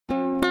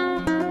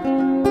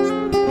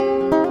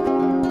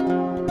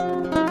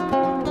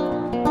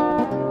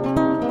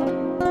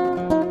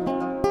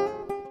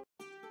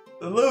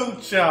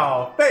It's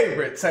y'all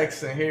favorite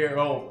Texan here,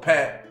 old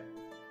Pat.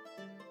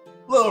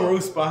 Little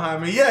rooster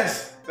behind me.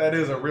 Yes, that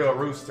is a real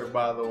rooster,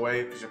 by the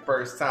way. If it's your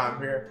first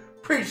time here,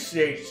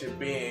 appreciate you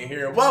being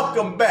here.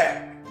 Welcome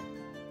back.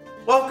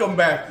 Welcome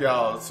back,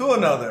 y'all, to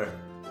another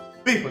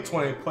FIFA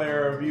 20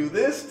 player review.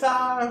 This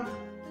time,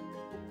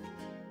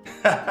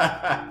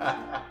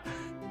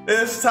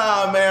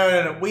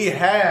 man, we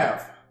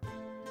have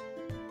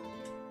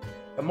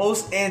the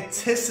most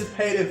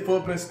anticipated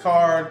Futmas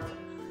card.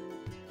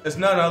 It's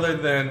none other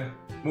than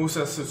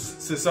Musa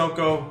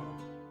Sissoko.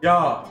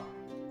 Y'all,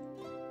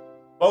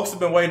 folks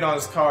have been waiting on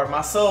this card,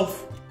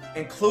 myself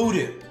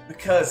included,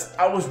 because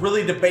I was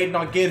really debating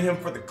on getting him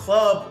for the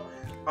club.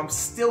 I'm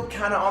still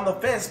kind of on the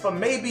fence, but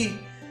maybe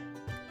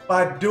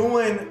by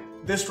doing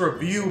this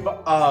review,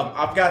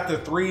 I've got the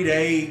three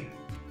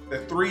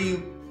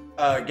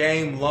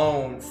game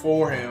loan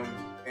for him,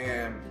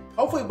 and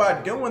hopefully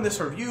by doing this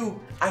review,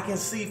 I can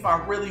see if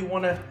I really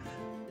want to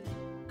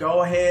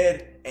go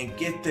ahead and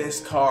get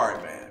this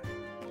card, man.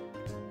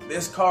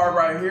 This card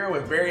right here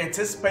was very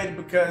anticipated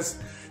because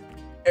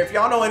if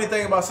y'all know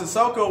anything about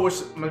Sissoko,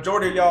 which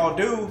majority of y'all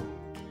do,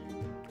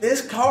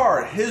 this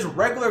card, his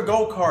regular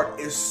gold card,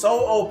 is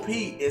so OP,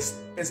 it's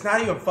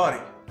not even funny.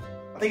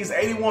 I think it's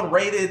 81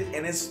 rated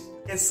and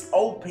it's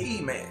OP,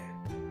 man.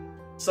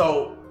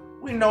 So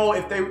we knew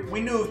if they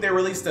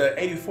released the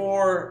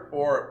 84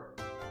 or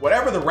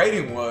whatever the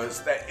rating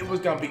was, that it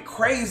was gonna be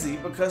crazy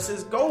because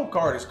his gold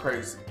card is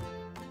crazy.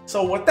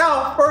 So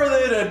without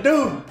further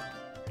ado,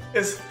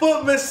 it's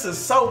Futmas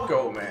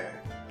Sissoko, man.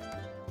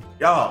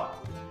 Y'all,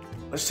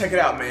 let's check it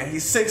out, man.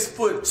 He's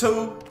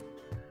 6'2",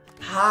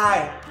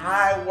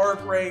 high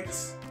work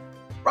rates,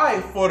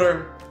 right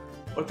footer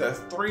with a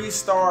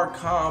 3-star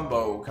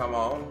combo. Come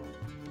on.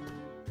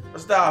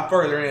 Let's dive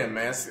further in,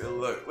 man. See,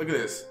 look at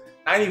this.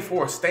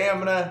 94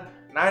 stamina,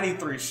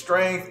 93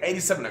 strength,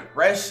 87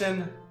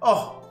 aggression.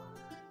 Oh,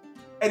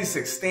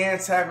 86 stand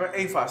tackle,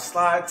 85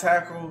 slide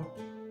tackle,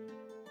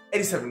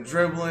 87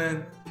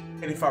 dribbling,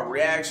 85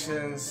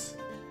 reactions,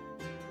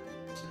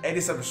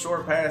 87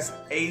 short pass,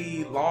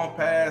 80 long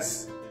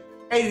pass,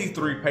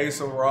 83 pace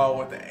overall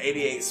with the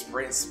 88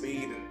 sprint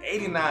speed, and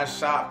 89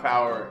 shot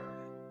power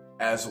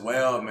as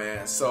well,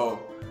 man. So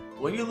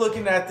when you're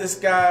looking at this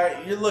guy,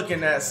 you're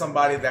looking at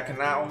somebody that can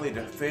not only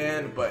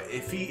defend, but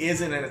if he is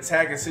in an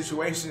attacking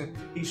situation,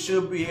 he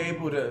should be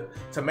able to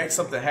make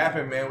something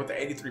happen, man, with the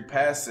 83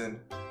 passing.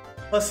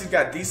 Plus, he's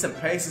got decent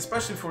pace,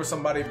 especially for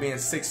somebody being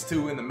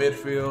 6'2" in the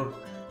midfield.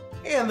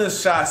 And the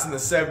shots in the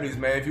 70s,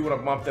 man, if you want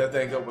to bump that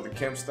thing up with the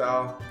Kim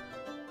style.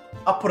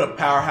 I'll put a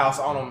powerhouse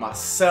on him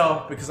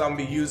myself because I'm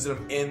going to be using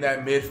him in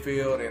that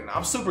midfield. And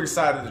I'm super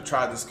excited to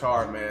try this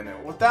card, man.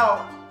 And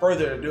without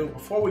further ado,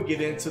 before we get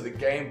into the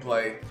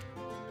gameplay,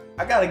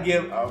 I got to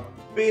give a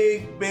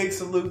big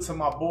salute to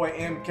my boy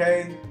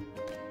MK.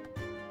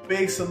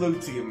 Big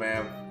salute to you,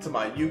 man. To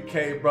my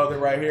UK brother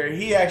right here.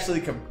 He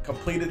actually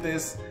completed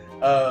this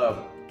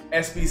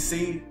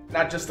SBC,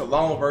 not just the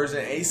loan version,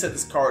 and he said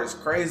this card is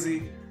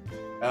crazy.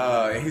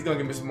 And he's gonna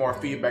give me some more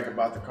feedback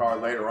about the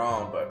card later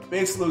on. But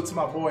big salute to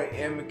my boy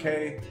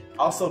MK.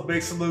 Also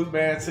big salute,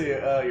 man,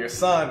 to your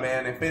son,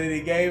 man,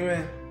 Infinity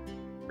Gaming.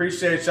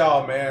 Appreciate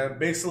y'all, man.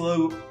 Big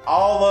salute.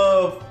 All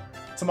love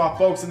to my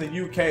folks in the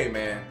UK,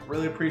 man.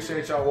 Really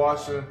appreciate y'all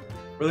watching.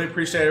 Really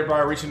appreciate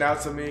everybody reaching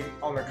out to me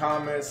on the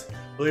comments.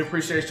 Really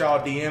appreciate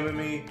y'all DMing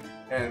me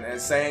and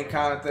saying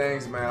kind of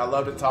things, man. I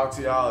love to talk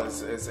to y'all.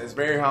 It's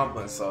very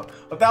humbling. So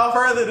without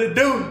further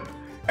ado,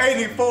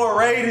 84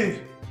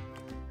 rated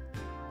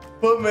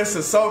Futmas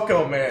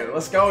Sissoko, man.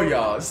 Let's go,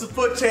 y'all. This is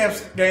Foot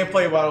Champs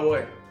gameplay, by the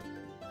way.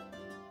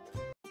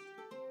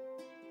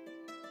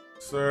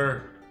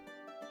 Sir.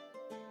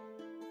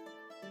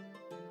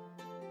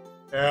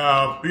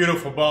 Yeah,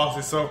 beautiful ball,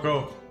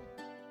 Sissoko.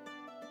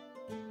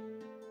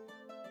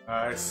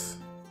 Nice.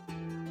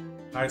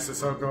 Nice,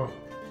 Sissoko.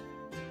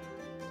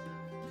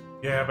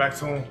 Yeah, back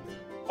to him.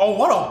 Oh,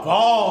 what a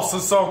ball,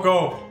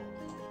 Sissoko.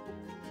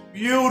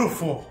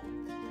 Beautiful.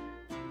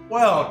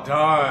 Well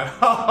done.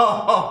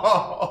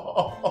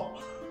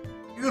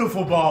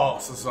 Beautiful ball,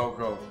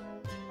 Sissoko.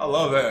 I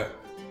love that.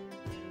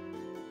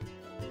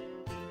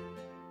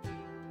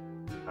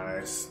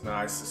 Nice,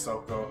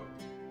 Sissoko.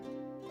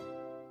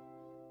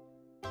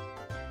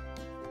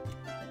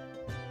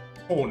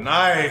 Oh,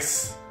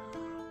 nice.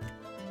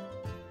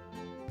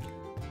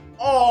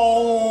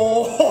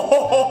 Oh.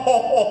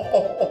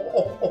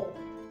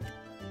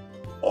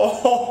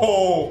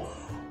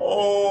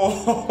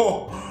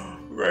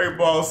 Great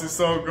ball,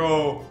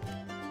 Sissoko.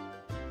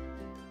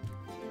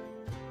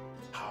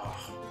 Oh,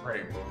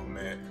 great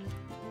movement.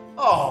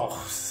 Oh.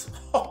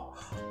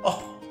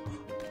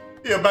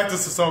 Yeah, back to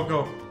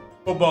Sissoko.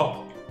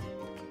 Football.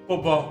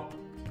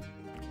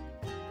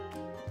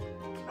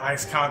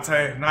 Nice,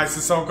 Conte. Nice,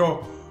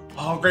 Sissoko.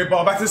 Oh, great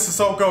ball. Back to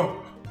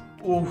Sissoko.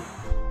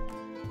 Oof.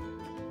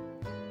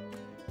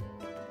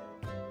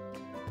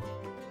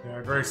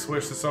 Yeah, great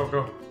switch,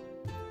 Sissoko.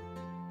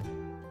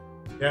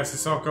 Yeah,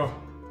 Sissoko.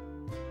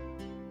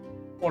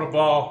 What a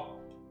ball.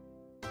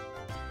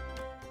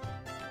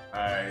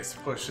 Nice,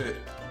 push it.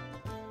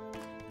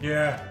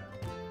 Yeah.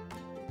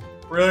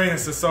 Brilliant,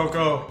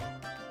 Sissoko.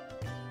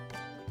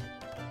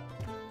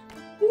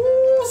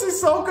 Ooh,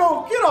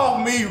 Sissoko, get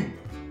off me,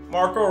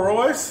 Marco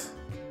Royce.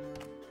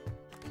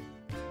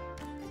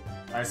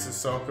 Nice,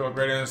 Sissoko,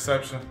 great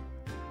interception.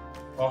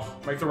 Oh,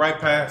 make the right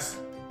pass.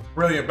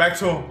 Brilliant, back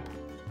to him.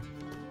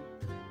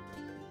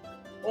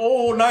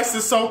 Oh, nice,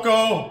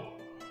 Sissoko.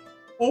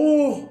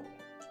 Ooh.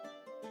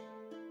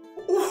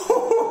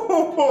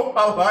 Ooh,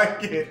 I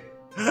like it.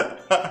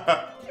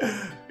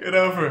 Get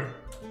over.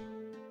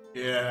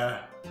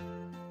 Yeah.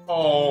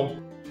 Oh.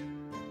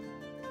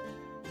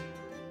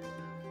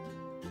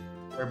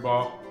 Great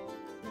ball.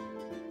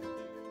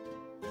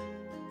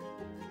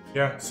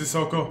 Yeah,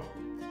 Sissoko.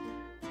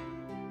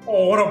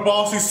 Oh, what a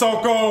ball,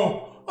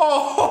 Sissoko.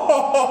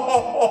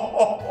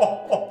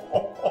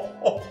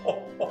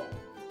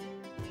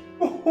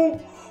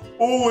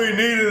 Oh, we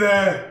needed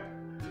that.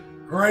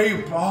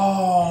 Great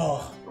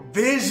ball.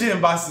 Vision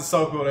by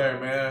Sissoko there,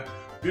 man.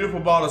 Beautiful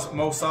ball to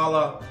Mo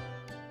Salah.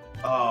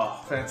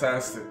 Oh,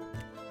 fantastic.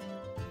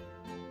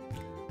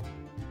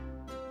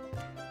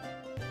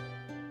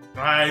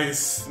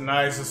 Nice,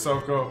 nice,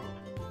 Sissoko.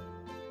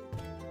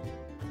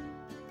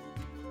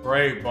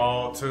 Great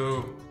ball,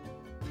 too.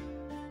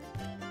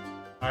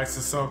 Nice,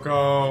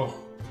 Sissoko.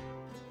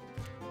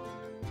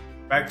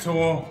 Back to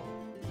him.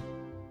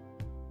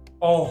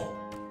 Oh.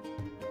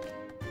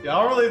 Yeah,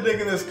 I'm really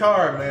digging this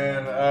card,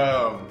 man.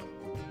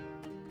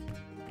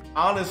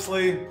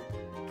 Honestly,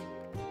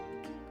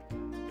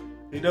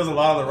 he does a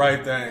lot of the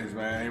right things,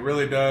 man. He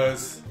really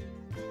does.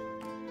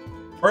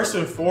 First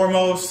and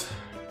foremost,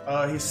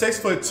 he's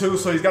 6'2",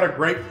 so he's got a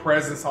great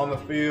presence on the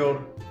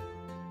field.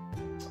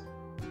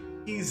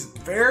 He's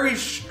very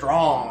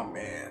strong,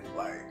 man.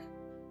 Like,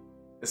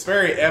 it's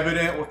very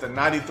evident with the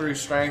 93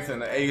 strength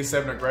and the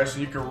 87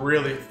 aggression. You can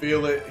really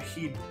feel it.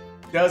 He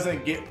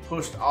doesn't get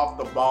pushed off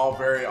the ball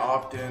very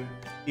often.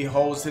 He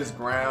holds his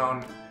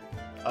ground.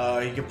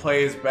 He can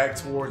play his back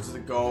towards the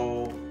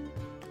goal.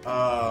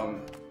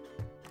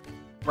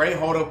 Great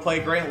hold-up play,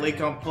 great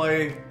link-up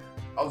play.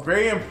 I was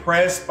very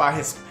impressed by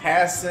his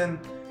passing.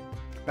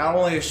 Not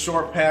only his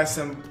short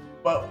passing,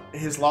 but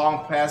his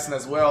long passing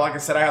as well. Like I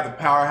said, I have the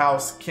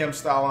powerhouse Kim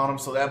style on him,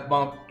 so that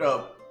bumped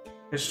up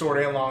his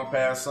short and long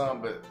pass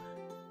some. But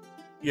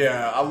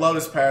yeah, I love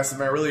his passing,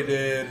 man. I really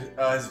did.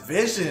 His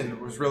vision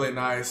was really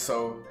nice.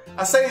 So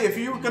I say if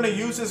you're gonna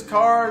use this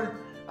card,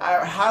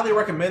 I highly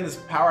recommend this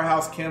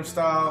powerhouse Kim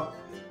style,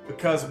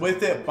 because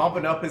with it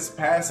bumping up his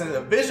passing,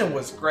 the vision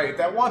was great.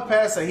 That one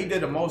pass that he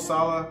did to Mo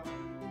Salah,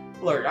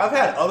 look, I've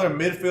had other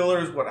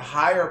midfielders with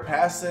higher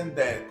passing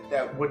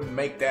that wouldn't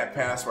make that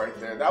pass right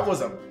there. That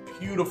was a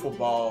beautiful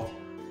ball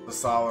for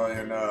Salah,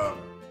 and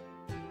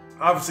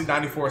obviously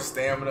 94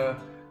 stamina.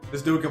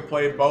 This dude can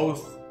play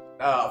both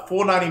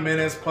full 90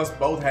 minutes plus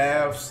both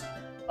halves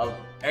of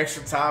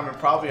extra time and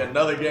probably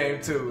another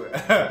game too.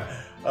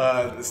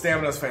 The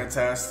stamina is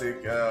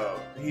fantastic.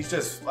 He's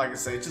just, like I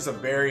say, just a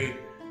very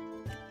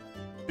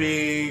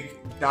big,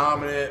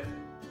 dominant,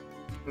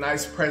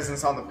 nice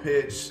presence on the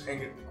pitch,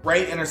 and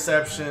great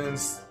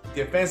interceptions.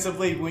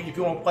 Defensively, if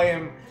you want to play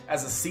him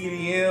as a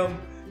CDM,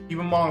 keep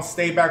him on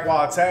stay back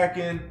while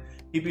attacking,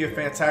 he'd be a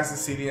fantastic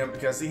CDM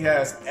because he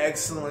has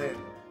excellent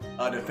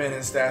defending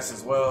stats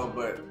as well.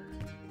 But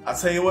I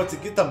tell you what, to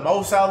get the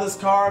most out of this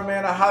card,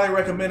 man, I highly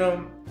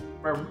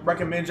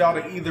recommend y'all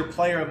to either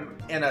play him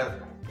in a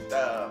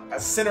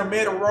center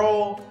mid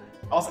role.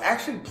 I was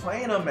actually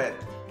playing him at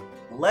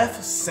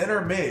left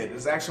center mid.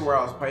 Is actually where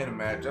I was playing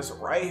him at, just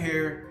right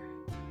here.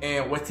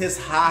 And with his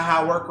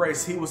high work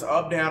rates, he was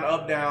up, down,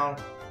 up, down.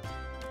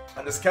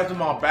 I just kept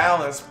him on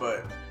balance.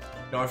 But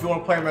you know, if you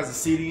want to play him as a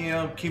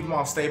CDM, keep him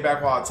on stay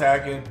back while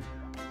attacking.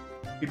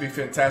 He'd be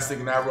fantastic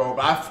in that role.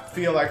 But I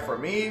feel like for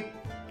me,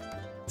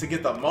 to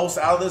get the most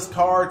out of this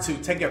card, to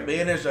take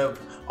advantage of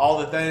all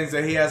the things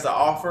that he has to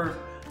offer,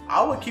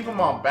 I would keep him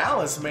on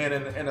balance, man,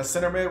 in a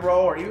center mid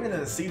role or even in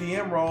a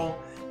CDM role,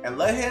 and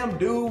let him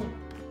do,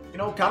 you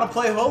know, kind of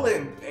play hold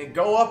and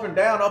go up and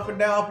down, up and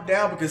down, up and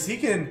down, because he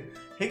can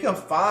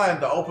find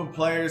the open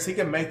players. He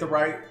can make the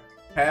right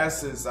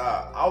passes.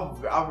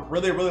 I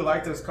really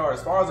like this card.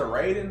 As far as a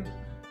rating,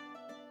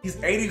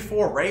 he's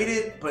 84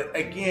 rated, but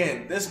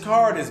again, this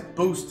card is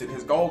boosted.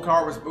 His gold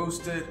card was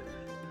boosted.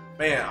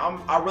 Man,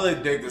 I really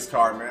dig this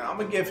card, man. I'm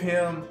gonna give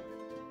him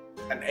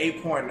an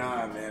 8.9,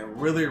 man.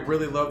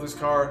 Really love this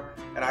card.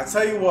 And I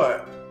tell you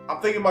what,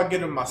 I'm thinking about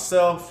getting him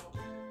myself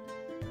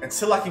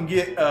until I can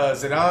get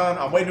Zidane.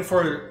 I'm waiting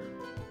for,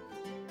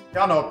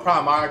 y'all know,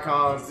 Prime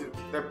Icons.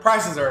 Their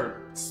prices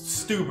are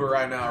stupid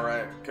right now,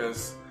 right?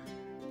 Because,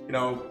 you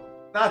know,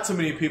 not too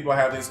many people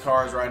have these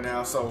cards right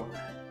now. So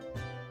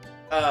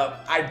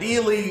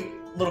ideally,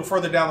 a little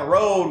further down the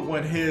road,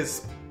 when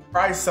his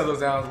price settles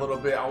down a little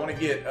bit, I want to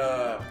get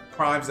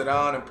Prime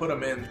Zidane and put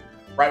him in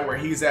right where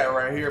he's at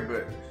right here.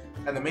 But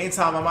in the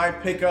meantime, I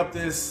might pick up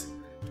this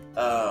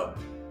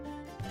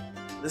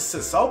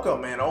Sissoko,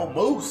 man. Old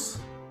Moose.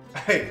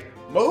 Hey,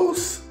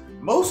 Moose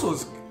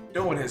was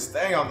doing his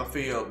thing on the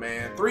field,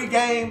 man. 3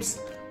 games.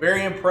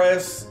 Very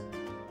impressed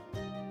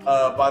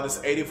by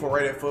this 84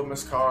 rated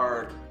FUTMAS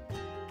card.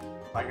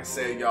 like I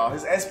said, y'all,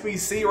 his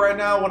SBC right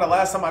now, when the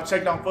last time I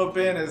checked on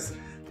Footbin, is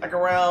like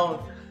around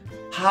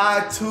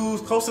high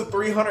 2s, close to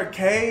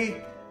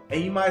 300K.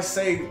 And you might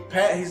say,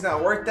 Pat, he's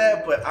not worth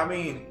that. But I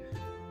mean,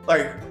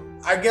 like,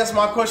 I guess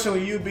my question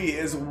with you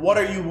is, what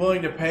are you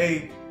willing to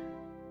pay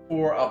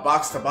for a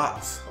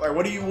box-to-box? Like,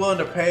 what are you willing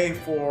to pay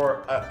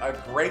for a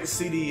great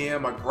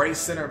CDM, a great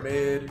center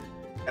mid,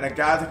 and a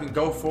guy that can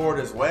go forward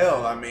as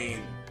well? I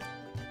mean,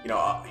 you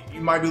know, you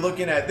might be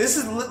looking at, this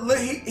is,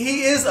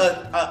 he is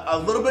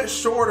a little bit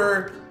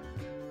shorter,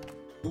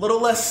 a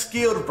little less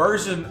skilled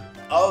version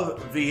of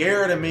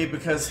Vieira to me,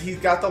 because he's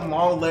got the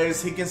long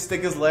legs, he can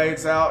stick his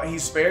legs out,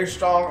 he's very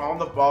strong on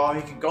the ball,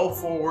 he can go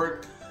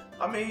forward.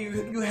 I mean,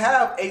 you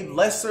have a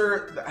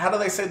lesser, how do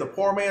they say, the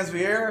poor man's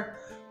Vieira?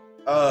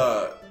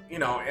 You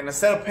know, and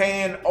instead of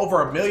paying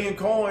over 1 million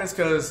coins,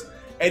 because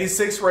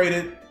 86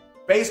 rated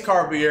base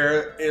card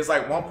Vieira is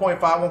like 1.5,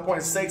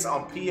 1.6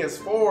 on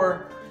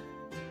PS4,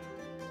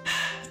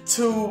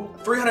 to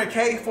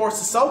 300K for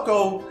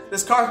Sissoko,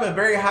 this card's been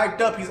very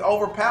hyped up. He's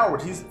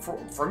overpowered. He's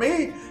for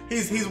me,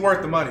 he's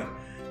worth the money.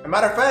 As a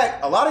matter of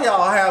fact, a lot of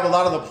y'all have a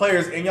lot of the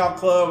players in y'all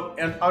club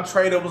and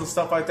untradables and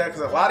stuff like that,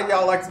 because a lot of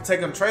y'all like to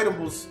take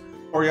untradables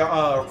or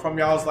y'all from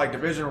y'all's like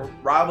division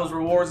rivals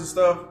rewards and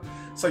stuff.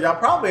 So y'all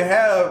probably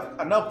have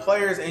enough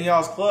players in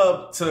y'all's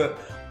club to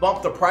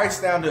bump the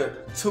price down to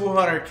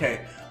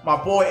 200K.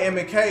 My boy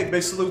M&K,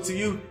 big salute to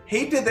you.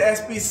 He did the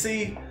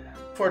SBC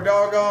for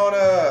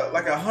doggone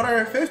like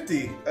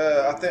 150.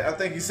 I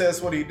think he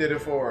says what he did it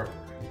for.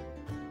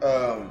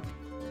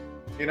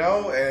 You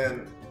know,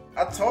 and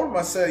I told him,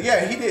 I said,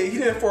 yeah, he did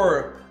it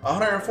for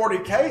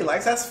 140K.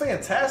 Like, that's a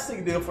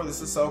fantastic deal for the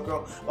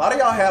Sissoko. A lot of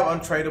y'all have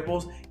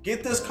untradables.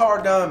 Get this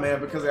card done, man,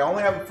 because they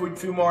only have a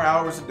few more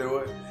hours to do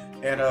it.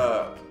 And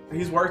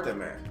he's worth it,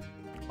 man.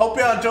 Hope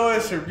y'all enjoy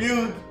this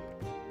review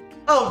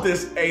of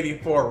this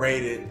 84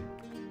 rated,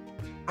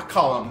 I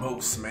call him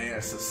Moose, man,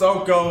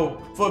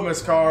 Sissoko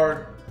FUTMAS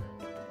card.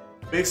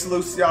 Big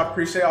salutes to y'all.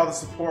 Appreciate all the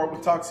support.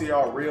 We'll talk to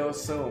y'all real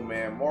soon,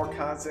 man. More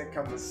content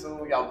coming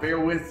soon. Y'all bear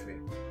with me.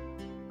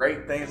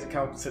 Great things are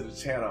coming to the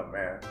channel,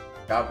 man.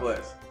 God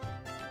bless.